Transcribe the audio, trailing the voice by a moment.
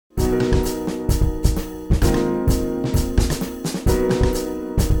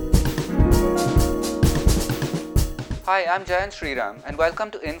Hi, I'm Jayant Sriram, and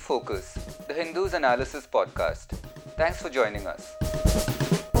welcome to In Focus, the Hindus Analysis Podcast. Thanks for joining us.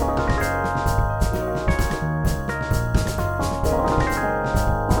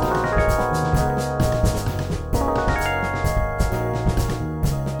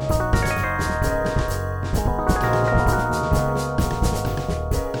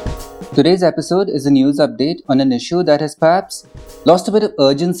 Today's episode is a news update on an issue that has perhaps lost a bit of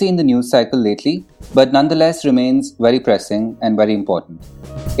urgency in the news cycle lately, but nonetheless remains very pressing and very important.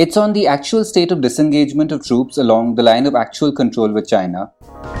 It's on the actual state of disengagement of troops along the line of actual control with China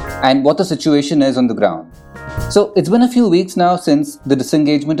and what the situation is on the ground. So, it's been a few weeks now since the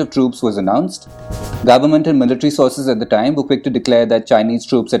disengagement of troops was announced. Government and military sources at the time were quick to declare that Chinese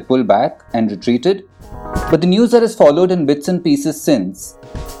troops had pulled back and retreated. But the news that has followed in bits and pieces since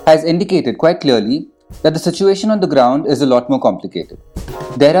has indicated quite clearly that the situation on the ground is a lot more complicated.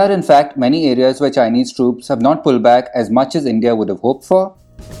 There are in fact many areas where Chinese troops have not pulled back as much as India would have hoped for,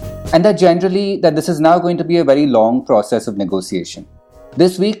 and that this is now going to be a very long process of negotiation.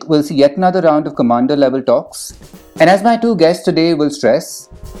 This week we'll see yet another round of commander level talks, and as my two guests today will stress,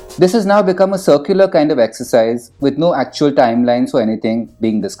 this has now become a circular kind of exercise with no actual timelines for anything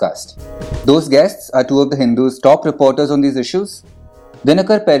being discussed. Those guests are two of the Hindu's top reporters on these issues.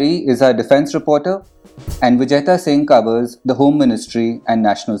 Dinakar Perry is our defense reporter, and Vijayta Singh covers the Home Ministry and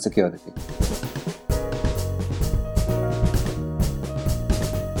National Security.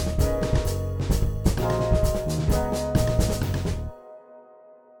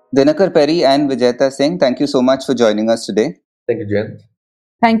 Dinakar Perry and Vijayta Singh, thank you so much for joining us today. Thank you, Jayant.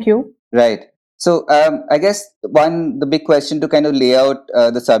 Thank you. Right. So, I guess the big question to kind of lay out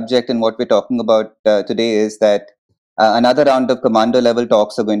the subject and what we're talking about today is that another round of commander level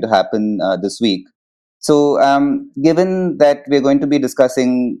talks are going to happen this week. So, given that we're going to be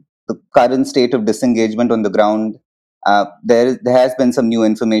discussing the current state of disengagement on the ground, there has been some new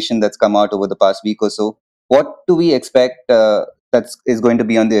information that's come out over the past week or so. What do we expect that is going to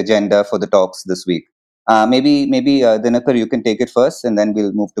be on the agenda for the talks this week? Maybe Dinakar, you can take it first, and then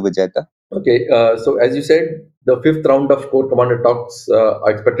we'll move to Vijayta. Okay, so as you said, the fifth round of core commander talks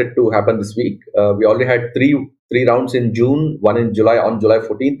are expected to happen this week. We already had three rounds in June, one in July, on July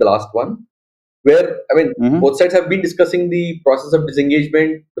 14th, the last one, where, both sides have been discussing the process of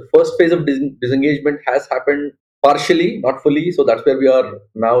disengagement. The first phase of disengagement has happened partially, not fully, so that's where we are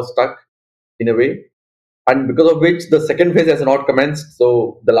now stuck in a way. And because of which the second phase has not commenced.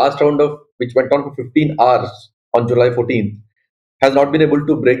 So the last round of which went on for 15 hours on July 14th has not been able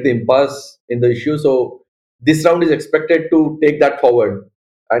to break the impasse in the issue. So this round is expected to take that forward.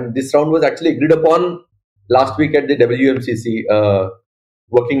 And this round was actually agreed upon last week at the WMCC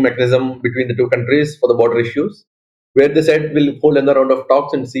working mechanism between the two countries for the border issues, where they said we'll hold another round of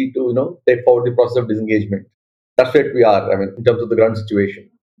talks and see to take forward the process of disengagement. That's where we are. In terms of the ground situation.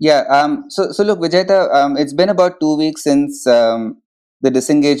 Yeah. So look, Vijayta, it's been about 2 weeks since the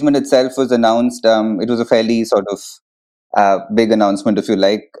disengagement itself was announced. It was a fairly sort of big announcement, if you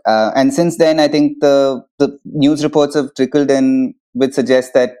like. And since then, I think the news reports have trickled in, which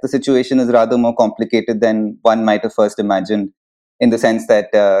suggest that the situation is rather more complicated than one might have first imagined, in the sense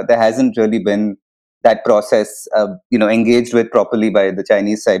that there hasn't really been that process, engaged with properly by the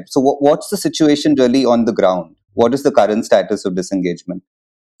Chinese side. So what's the situation really on the ground? What is the current status of disengagement?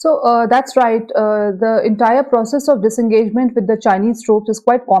 So that's right. The entire process of disengagement with the Chinese troops is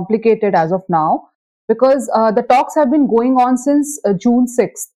quite complicated as of now, because the talks have been going on since June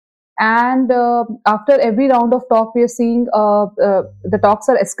 6th. And after every round of talk, we are seeing the talks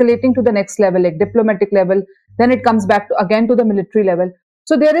are escalating to the next level, like diplomatic level. Then it comes back again to the military level.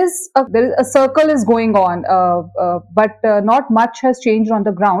 So there is a circle is going on, but not much has changed on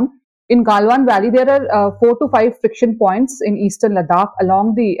the ground. In Galwan Valley, there are 4 to 5 friction points in eastern Ladakh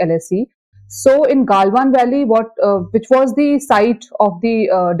along the LSE. So in Galwan Valley, which was the site of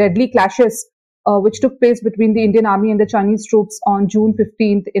the deadly clashes which took place between the Indian Army and the Chinese troops on June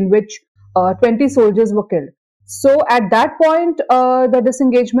 15th, in which 20 soldiers were killed. So at that point, the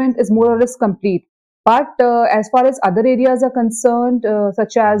disengagement is more or less complete. But as far as other areas are concerned,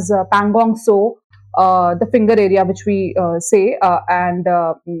 such as Pangong So, the finger area, which we say, and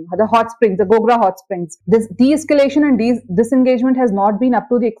the hot springs, the Gogra hot springs. This de-escalation and disengagement has not been up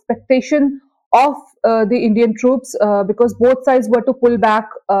to the expectation of the Indian troops, because both sides were to pull back,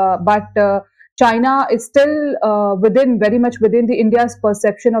 but China is still very much within the India's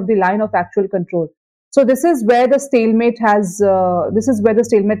perception of the line of actual control. So this is where the stalemate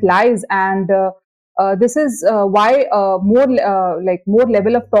lies, and this is why more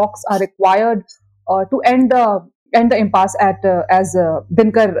level of talks are required to end the impasse as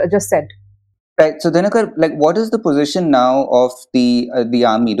Dinkar just said. Right. So, Dinakar, like, what is the position now of the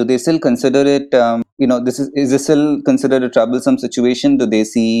army? Do they still consider it? Is this still considered a troublesome situation? Do they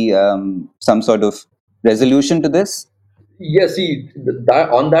see some sort of resolution to this? Yes, see,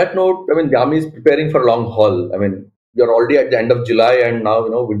 on that note, I mean, the army is preparing for long haul. I mean, you're already at the end of July, and now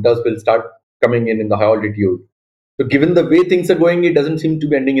winters will start coming in the high altitude. So, given the way things are going, it doesn't seem to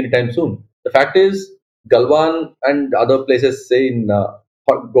be ending anytime soon. The fact is, Galwan and other places, say in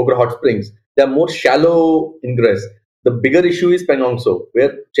Gogra Hot Springs, they are more shallow ingress. The bigger issue is Pangong So,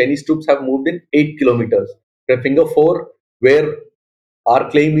 where Chinese troops have moved in 8 kilometers. From Finger 4, where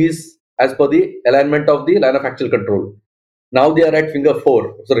our claim is as per the alignment of the line of actual control. Now they are at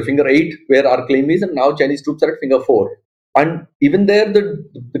finger 8, where our claim is, and now Chinese troops are at finger 4. And even there, the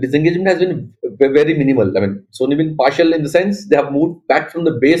disengagement has been very minimal. I mean, it's only been partial in the sense they have moved back from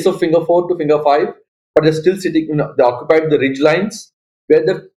the base of finger 4 to finger 5, but they're still sitting, they occupied the ridge lines where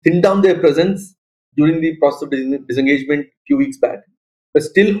they thinned down their presence during the process of disengagement few weeks back. But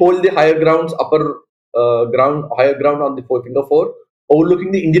still hold the higher grounds, higher ground on the finger 4,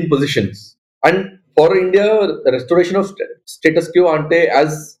 overlooking the Indian positions. And for India, the restoration of status quo ante,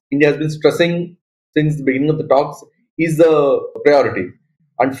 as India has been stressing since the beginning of the talks, is the priority.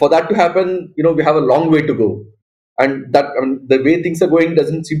 And for that to happen, we have a long way to go. And that, I mean, the way things are going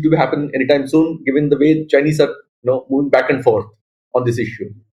doesn't seem to happen anytime soon, given the way Chinese are, moving back and forth on this issue.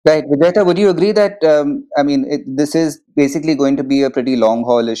 Right, Vijayta, would you agree that this is basically going to be a pretty long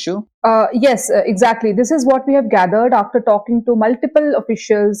haul issue? Yes, exactly. This is what we have gathered after talking to multiple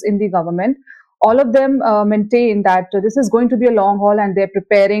officials in the government. All of them maintain that this is going to be a long haul, and they're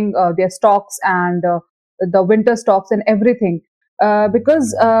preparing their stocks and the winter stocks and everything.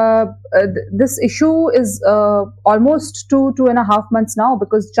 Because this issue is almost 2.5 months now,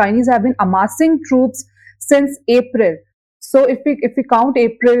 because Chinese have been amassing troops since April. So if we count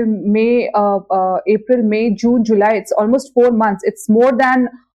April, May, June, July, it's almost 4 months. It's more than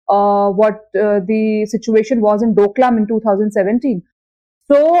what the situation was in Doklam in 2017.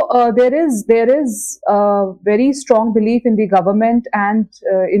 So there is very strong belief in the government and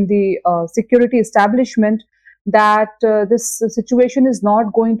in the security establishment that this situation is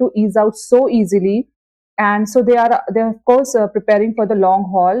not going to ease out so easily, and so they are of course preparing for the long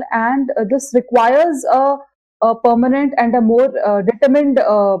haul, and this requires a permanent and a more determined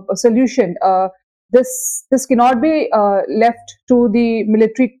solution. This cannot be left to the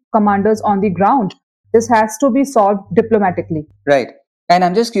military commanders on the ground. This has to be solved diplomatically. Right. And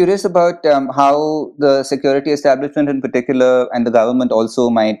I'm just curious about how the security establishment in particular and the government also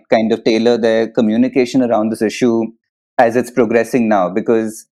might kind of tailor their communication around this issue as it's progressing now.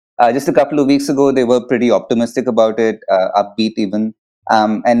 Because just a couple of weeks ago, they were pretty optimistic about it, upbeat even.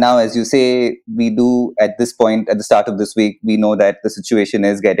 And now, as you say, we do at this point, at the start of this week, we know that the situation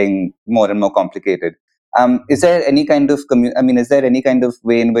is getting more and more complicated. Is there any kind of is there any kind of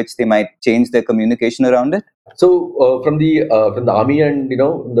way in which they might change their communication around it? So from the army and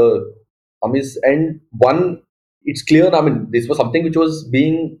the army's end, one, it's clear. I mean, this was something which was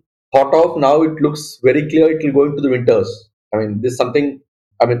being thought of. Now it looks very clear. It will go into the winters. I mean, this is something.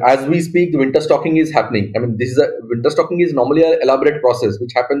 I mean, as we speak, the winter stocking is happening. I mean, winter stocking is normally an elaborate process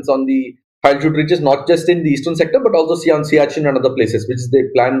which happens on the high altitude ridges, not just in the eastern sector, but also on Siachen and other places, which they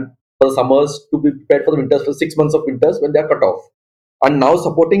plan for the summers to be prepared for the winters, for 6 months of winters when they are cut off. And now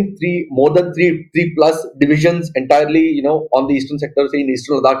supporting more than three plus divisions entirely, on the eastern sector, say in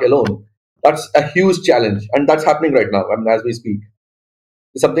eastern Ladakh alone, that's a huge challenge, and that's happening right now. I mean, as we speak,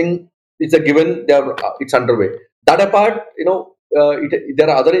 it's something. It's a given. It's underway. That apart, there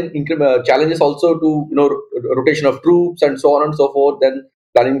are other challenges also to rotation of troops and so on and so forth. Then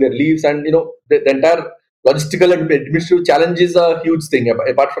planning their leaves, and the entire logistical and administrative challenge is a huge thing.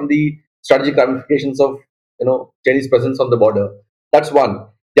 Apart from the strategic ramifications of Chinese presence on the border. That's one.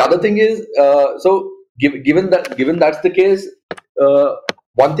 The other thing is, given that's the case,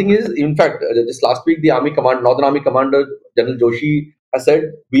 one thing is, in fact, just last week, the Northern Army Commander General Joshi has said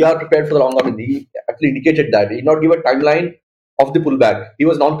we are prepared for the long run. He actually indicated that he did not give a timeline of the pullback. He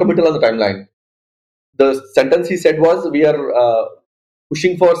was non-committal on the timeline. The sentence he said was, we are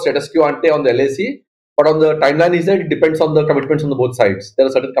pushing for status quo ante on the LAC, but on the timeline he said it depends on the commitments on the both sides. There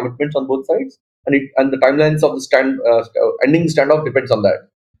are certain commitments on both sides, and the timelines of the ending standoff depends on that.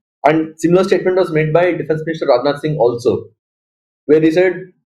 And similar statement was made by Defense Minister Rajnath Singh also, where he said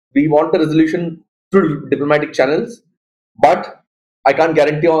we want a resolution through diplomatic channels, but I can't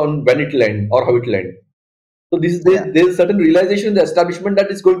guarantee on when it will end or how it will end. So there is certain realization in the establishment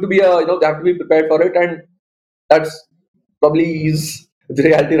that it's going to be they have to be prepared for it, and that's probably is the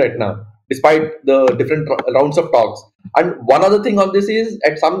reality right now, despite the different rounds of talks. And one other thing on this is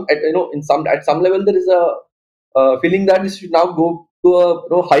at some level there is a feeling that this should now go to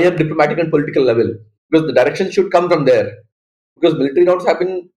a higher diplomatic and political level, because the direction should come from there. Because military rounds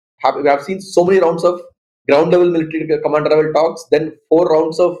we have seen so many rounds of ground level military commander level talks, then 4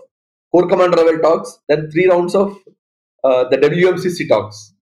 rounds of core commander level talks, then 3 rounds of the WMCC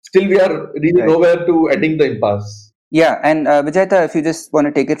talks. Still, we are really nowhere to ending the impasse. Yeah, and Vijayta, if you just want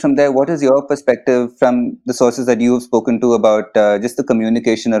to take it from there, what is your perspective from the sources that you've spoken to about just the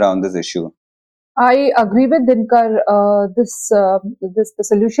communication around this issue? I agree with Dinkar. The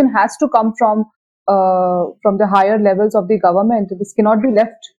solution has to come from the higher levels of the government. This cannot be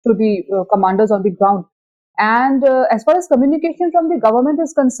left to the commanders on the ground. And as far as communication from the government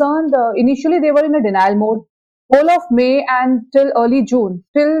is concerned, initially they were in a denial mode. Whole of May and till early June,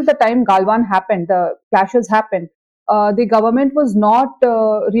 till the time Galwan happened, the clashes happened, the government was not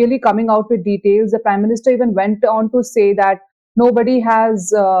really coming out with details. The Prime Minister even went on to say that nobody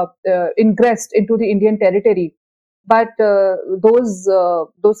has ingressed into the Indian territory. But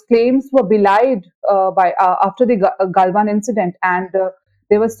those claims were belied by after the Galwan incident, and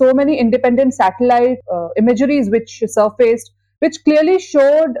there were so many independent satellite imageries which surfaced, which clearly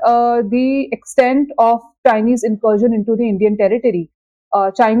showed the extent of Chinese incursion into the Indian territory.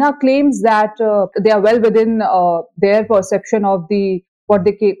 China claims that they are well within their perception of what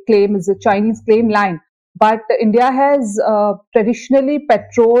they claim is the Chinese claim line. But India has traditionally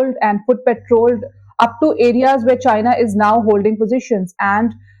patrolled and foot patrolled up to areas where China is now holding positions.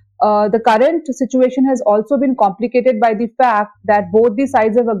 And the current situation has also been complicated by the fact that both the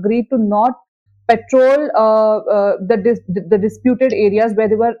sides have agreed to not patrol the disputed areas where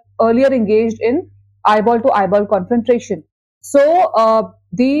they were earlier engaged in eyeball to eyeball confrontation. So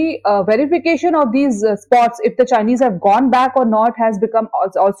the verification of these spots, if the Chinese have gone back or not, has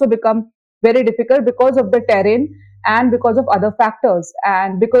also become very difficult because of the terrain and because of other factors,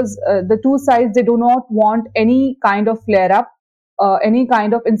 and because the two sides, they do not want any kind of flare up, any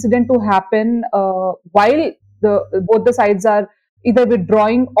kind of incident to happen while both the sides are either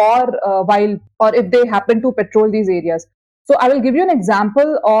withdrawing or if they happen to patrol these areas. So I will give you an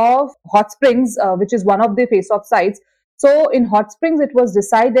example of Hot Springs, which is one of the face-off sites. So in Hot Springs, it was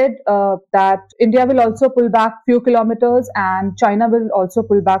decided that India will also pull back few kilometers and China will also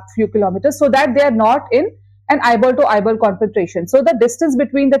pull back few kilometers, so that they are not in an eyeball to eyeball confrontation. So the distance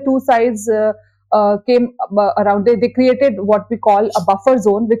between the two sides came around. They created what we call a buffer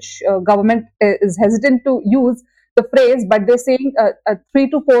zone, which government is hesitant to use the phrase, but they're saying a 3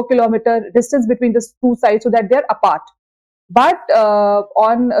 to 4 kilometer distance between the two sides so that they're apart. But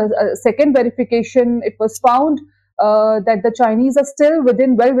on second verification, it was found that the Chinese are still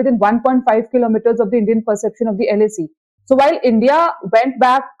within 1.5 kilometers of the Indian perception of the LAC. So while India went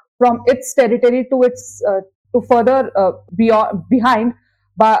back from its territory to its to further behind,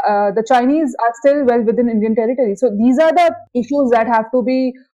 but the Chinese are still well within Indian territory. So these are the issues that have to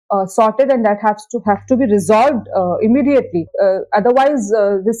be sorted and that have to be resolved immediately. Otherwise,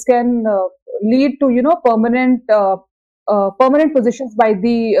 this can lead to permanent positions by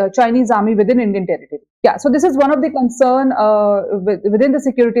the Chinese army within Indian territory. Yeah, so this is one of the concern within the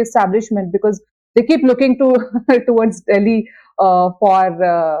security establishment, because they keep looking towards Delhi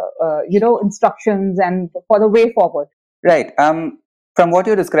for instructions and for the way forward. Right. From what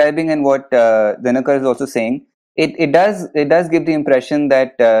you're describing and what Dinakar is also saying, it does give the impression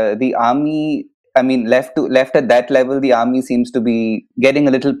that the army, I mean, left at that level, the army seems to be getting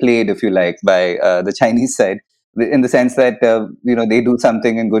a little played, if you like, by the Chinese side, in the sense that they do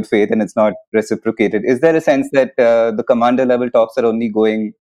something in good faith and it's not reciprocated. Is there a sense that the commander level talks are only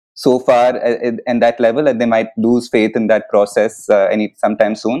going so far and that level, and they might lose faith in that process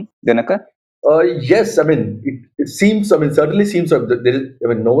sometime soon, Dinakar? Yes, I mean, it seems, I mean, certainly seems, there is,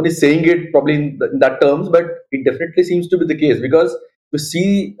 I mean, no one is saying it probably in that terms, but it definitely seems to be the case, because you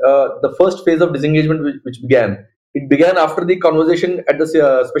see the first phase of disengagement which began, it began after the conversation at the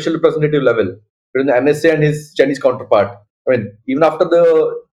special representative level between the NSA and his Chinese counterpart. I mean, even after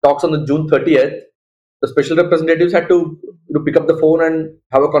the talks on the June 30th, the special representatives had to pick up the phone and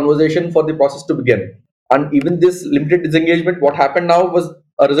have a conversation for the process to begin. And even this limited disengagement, what happened now was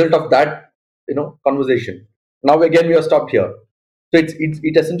a result of that conversation. Now again we are stopped here. So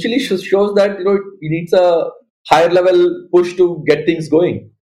it essentially shows that it needs a higher level push to get things going,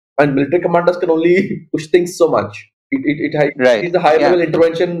 and military commanders can only push things so much. It needs a higher level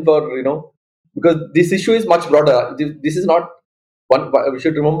intervention for because this issue is much broader. This is not one. We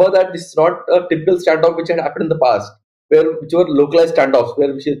should remember that this is not a typical standoff which had happened in the past, which were localized standoffs,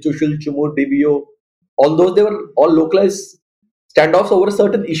 where Chushul, Chumur, DBO, all those, they were all localized standoffs over a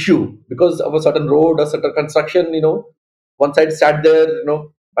certain issue because of a certain road, a certain construction. One side sat there,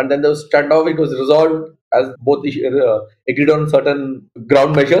 and then there was standoff. It was resolved as both agreed on certain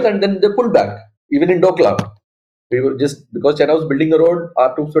ground measures, and then they pulled back. Even in Doklam, we were just because China was building a road,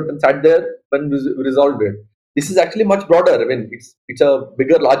 our troops went and sat there when we resolved it. This is actually much broader. I mean, it's a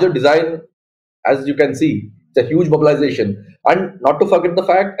bigger, larger design, as you can see. It's a huge mobilization, and not to forget the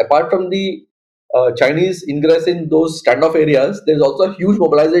fact, apart from the Chinese ingress in those standoff areas, there's also a huge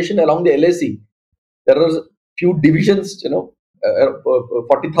mobilization along the LAC. There are few divisions,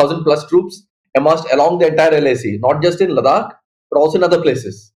 40,000 plus troops amassed along the entire LAC, not just in Ladakh, but also in other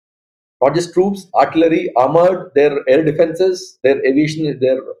places. Not just troops, artillery, armored, their air defenses, their aviation,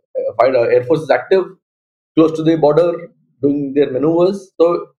 their air force is active close to the border doing their maneuvers.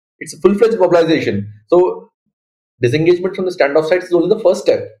 So it's a full-fledged mobilization. So disengagement from the standoff sites is only the first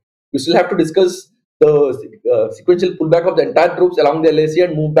step. We still have to discuss the sequential pullback of the entire troops along the LAC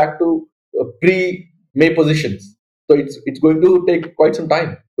and move back to pre-May positions. So it's going to take quite some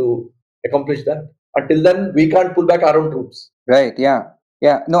time to accomplish that. Until then, we can't pull back our own troops. Right. Yeah.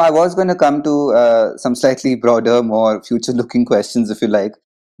 Yeah. No, I was going to come to some slightly broader, more future-looking questions, if you like.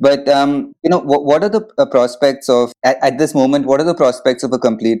 But what are the prospects of at this moment? What are the prospects of a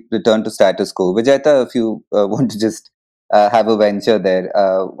complete return to status quo? Vijayta, if you want to just have a venture there,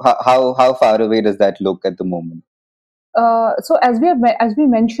 how far away does that look at the moment? So as we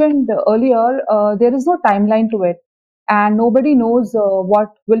mentioned earlier, there is no timeline to it, and nobody knows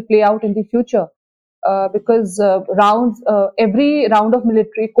what will play out in the future. Because every round of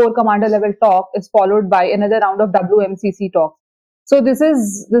military core commander level talk is followed by another round of WMCC talk. So this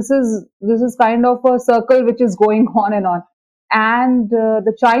is kind of a circle which is going on and on. And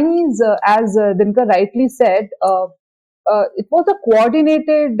the Chinese, as Dinkar rightly said, it was a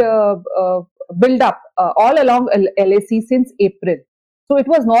coordinated build-up all along LAC since April. So it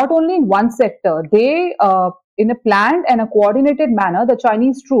was not only in one sector. They, in a planned and a coordinated manner, the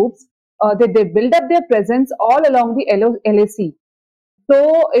Chinese troops, they build up their presence all along the LAC.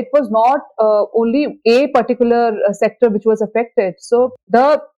 So it was not only a particular sector which was affected. So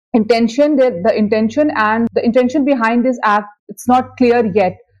the intention behind this act, it's not clear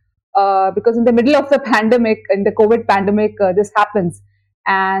yet, because in the middle of the pandemic, in the COVID pandemic, this happens,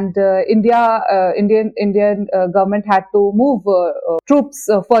 and Indian government had to move troops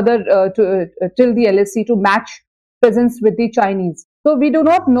further till the LAC to match presence with the Chinese. So we do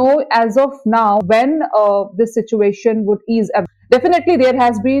not know as of now when this situation would ease. Definitely, there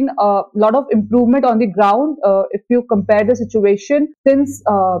has been a lot of improvement on the ground if you compare the situation since,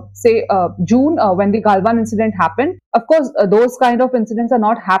 say, June when the Galwan incident happened. Of course, those kind of incidents are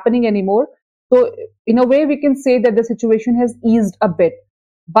not happening anymore. So, in a way, we can say that the situation has eased a bit.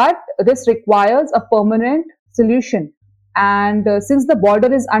 But this requires a permanent solution. And since the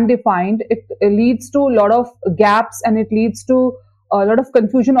border is undefined, it leads to a lot of gaps, and it leads to a lot of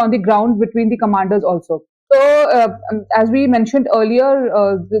confusion on the ground between the commanders also. So, as we mentioned earlier,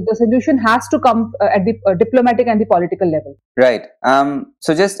 the solution has to come at the diplomatic and the political level. Right.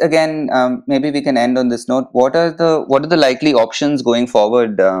 So, just again, maybe we can end on this note. What are the likely options going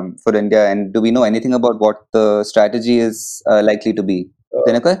forward for India, and do we know anything about what the strategy is likely to be?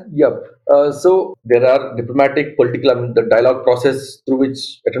 Dinakar? Yeah. So there are diplomatic, political, the dialogue process through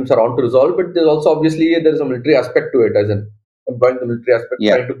which attempts are on to resolve, but there's also obviously there's a military aspect to it, as in employing the military aspect,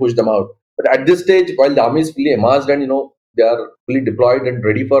 trying to push them out. But at this stage, while the army is fully amassed and they are fully deployed and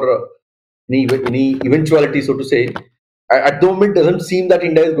ready for any eventuality, so to say, at the moment it doesn't seem that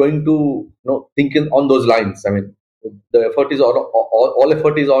India is going to think on those lines. I mean, the effort is all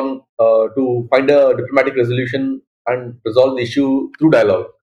effort is on to find a diplomatic resolution and resolve the issue through dialogue.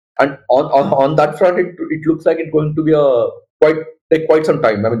 And on that front, it looks like it's going to be take quite some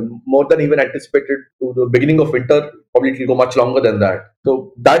time. I mean, more than even anticipated to the beginning of winter. Probably it will go much longer than that.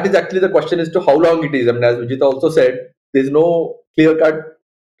 So that is actually the question as to how long it is. I mean, as Vijayta also said, there is no clear-cut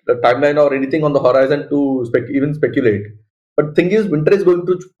timeline or anything on the horizon to even speculate. But the thing is, winter is going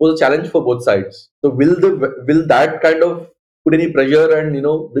to pose a challenge for both sides. So will that kind of put any pressure and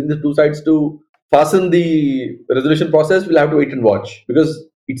bring the two sides to fasten the resolution process? We'll have to wait and watch, because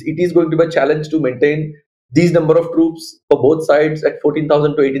it is going to be a challenge to maintain these number of troops for both sides at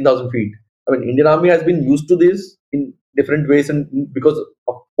 14,000 to 18,000 feet. I mean, Indian Army has been used to this in different ways and because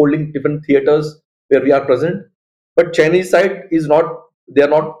of holding different theaters where we are present. But Chinese side is not. They are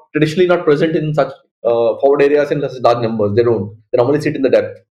not traditionally not present in such forward areas in such large numbers. They don't. They normally sit in the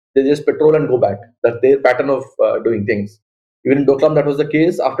depth. They just patrol and go back. That's their pattern of doing things. Even in Doklam, that was the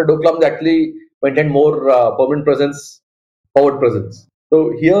case. After Doklam, they actually maintained more permanent presence, forward presence.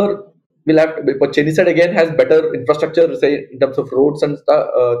 So here, we'll have to, but Chinese side again has better infrastructure, say in terms of roads and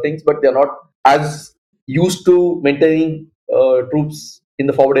things, but they're not as used to maintaining troops in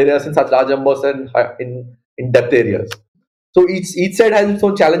the forward areas in such large numbers and in depth areas. So each side has its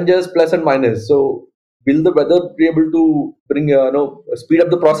own challenges, plus and minus. So will the weather be able to bring speed up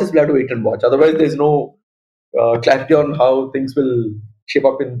the process? We'll have to wait and watch. Otherwise, there's no clarity on how things will shape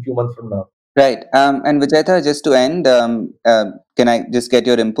up in a few months from now. Right. And Vijayatha, just to end, can I just get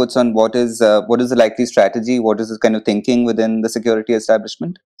your inputs on what is the likely strategy? What is the kind of thinking within the security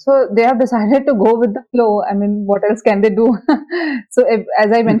establishment? So they have decided to go with the flow. I mean, what else can they do? So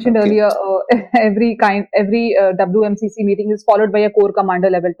as I mentioned Okay. earlier, every WMCC meeting is followed by a core commander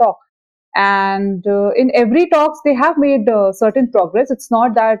level talk. And in every talks, they have made certain progress. It's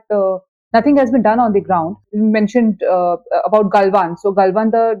not that nothing has been done on the ground. We mentioned about Galwan. So Galwan,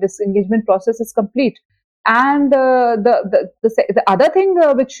 the disengagement process is complete. And the other thing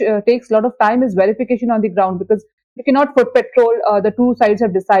which takes a lot of time is verification on the ground, because you cannot foot patrol. The two sides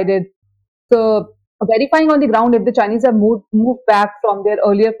have decided. So verifying on the ground if the Chinese have moved back from their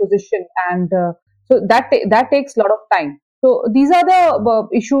earlier position, and so that takes a lot of time. So these are the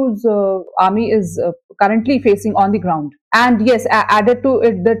issues army is currently facing on the ground. And yes, added to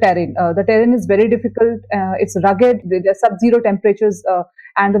it the terrain. The terrain is very difficult. It's rugged. There are sub-zero temperatures,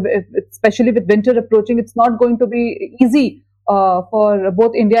 and especially with winter approaching, it's not going to be easy for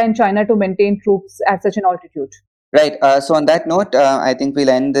both India and China to maintain troops at such an altitude. Right. So on that note, I think we'll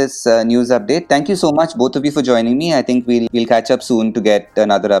end this news update. Thank you so much, both of you, for joining me. I think we'll catch up soon to get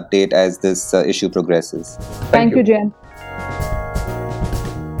another update as this issue progresses. Thank you, Jen.